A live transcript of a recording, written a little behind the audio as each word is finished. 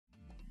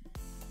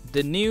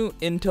The new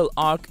Intel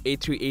Arc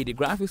A380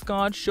 graphics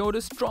card showed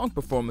a strong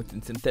performance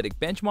in synthetic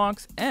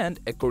benchmarks, and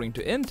according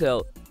to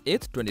Intel,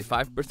 it's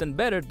 25%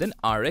 better than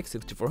RX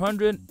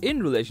 6400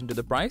 in relation to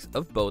the price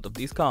of both of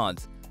these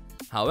cards.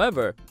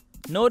 However,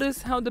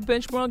 notice how the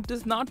benchmark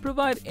does not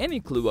provide any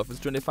clue of its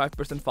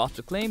 25%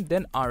 faster claim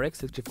than RX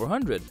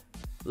 6400.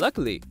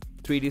 Luckily,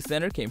 3D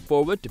Center came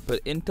forward to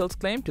put Intel's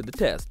claim to the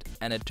test,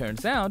 and it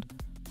turns out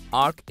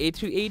Arc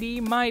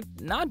A380 might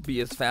not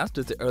be as fast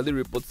as the early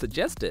reports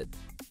suggested.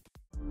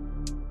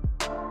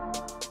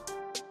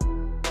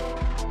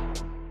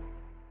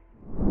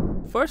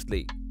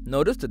 Firstly,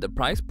 notice that the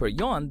price per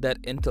yuan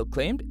that Intel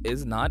claimed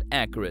is not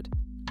accurate.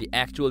 The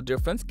actual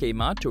difference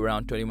came out to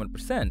around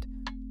 21%.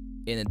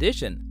 In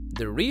addition,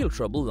 the real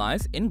trouble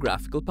lies in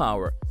graphical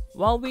power.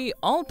 While we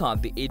all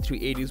thought the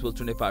A380s was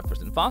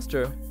 25%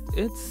 faster,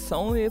 it's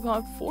only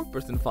about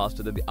 4%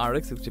 faster than the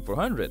RX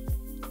 6400.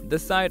 The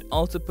site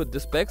also put the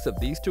specs of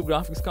these two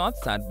graphics cards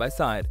side by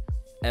side.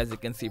 As you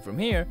can see from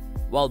here,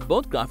 while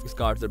both graphics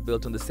cards are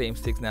built on the same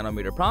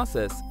 6nm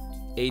process,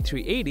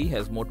 A380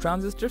 has more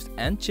transistors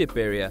and chip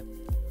area.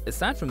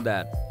 Aside from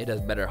that, it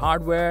has better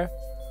hardware,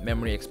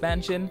 memory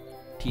expansion,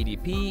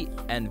 TDP,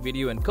 and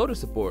video encoder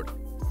support.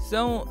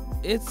 So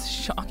it's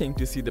shocking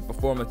to see the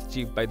performance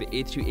achieved by the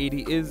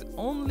A380 is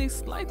only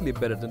slightly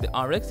better than the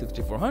RX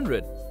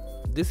 6400.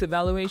 This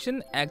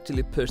evaluation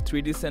actually pushed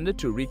 3D Center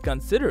to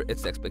reconsider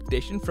its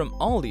expectation from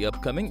all the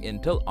upcoming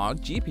Intel Arc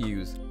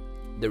GPUs.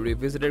 The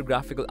revisited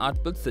graphical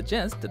output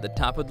suggests that the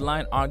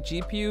top-of-the-line Arc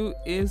GPU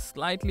is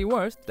slightly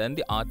worse than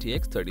the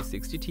RTX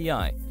 3060 Ti.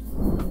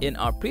 In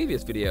our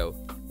previous video,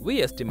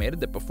 we estimated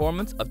the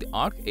performance of the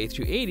Arc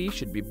A380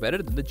 should be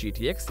better than the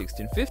GTX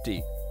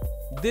 1650.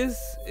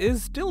 This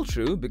is still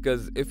true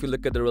because if we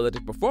look at the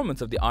relative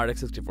performance of the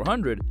RX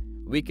 6400,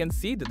 we can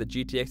see that the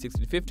GTX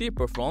 1650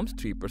 performs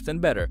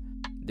 3% better.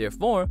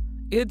 Therefore,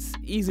 it's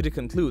easy to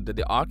conclude that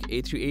the Arc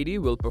A380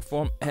 will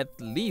perform at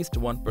least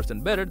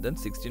 1% better than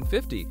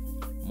 1650.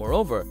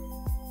 Moreover,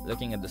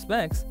 looking at the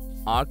specs,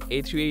 Arc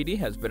A380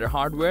 has better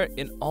hardware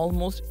in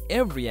almost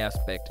every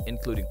aspect,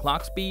 including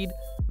clock speed,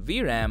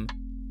 VRAM,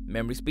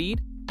 memory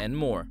speed, and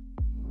more.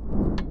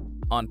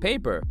 On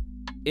paper,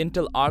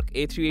 Intel Arc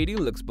A380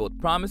 looks both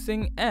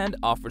promising and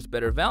offers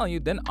better value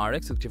than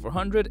RX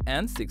 6400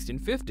 and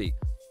 1650.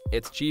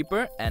 It's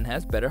cheaper and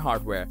has better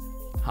hardware.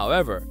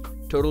 However,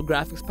 total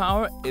graphics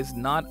power is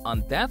not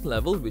on that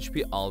level which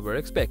we all were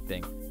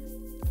expecting.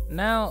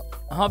 Now,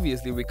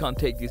 obviously we can't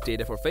take these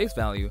data for face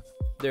value.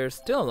 There's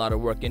still a lot of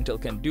work Intel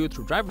can do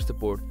through driver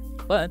support,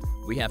 but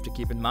we have to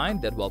keep in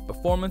mind that while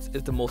performance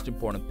is the most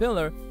important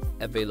pillar,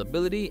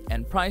 availability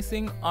and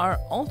pricing are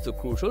also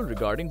crucial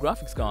regarding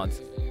graphics cards.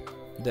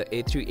 The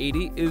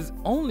A380 is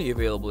only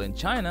available in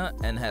China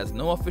and has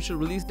no official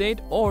release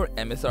date or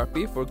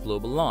MSRP for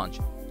global launch.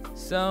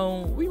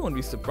 So we won't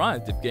be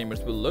surprised if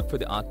gamers will look for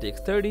the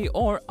RTX 30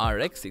 or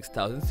RX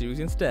 6000 series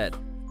instead.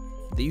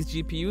 These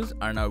GPUs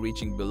are now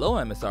reaching below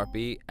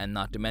MSRP, and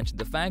not to mention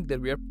the fact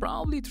that we are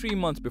probably 3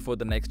 months before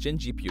the next gen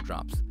GPU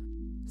drops.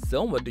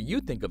 So what do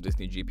you think of this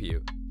new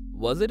GPU?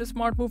 Was it a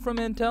smart move from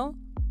Intel?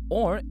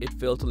 Or it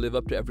failed to live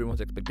up to everyone's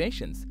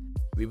expectations?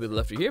 We would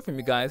love to hear from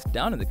you guys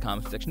down in the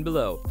comment section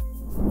below.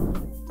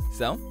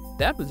 So,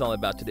 that was all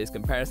about today's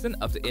comparison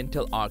of the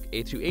Intel Arc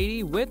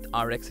A380 with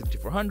RX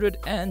 6400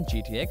 and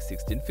GTX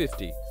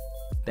 1650.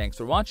 Thanks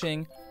for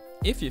watching.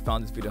 If you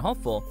found this video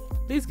helpful,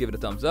 please give it a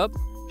thumbs up,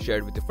 share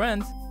it with your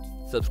friends,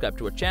 subscribe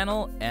to our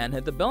channel, and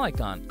hit the bell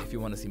icon if you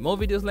want to see more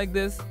videos like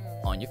this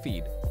on your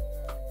feed.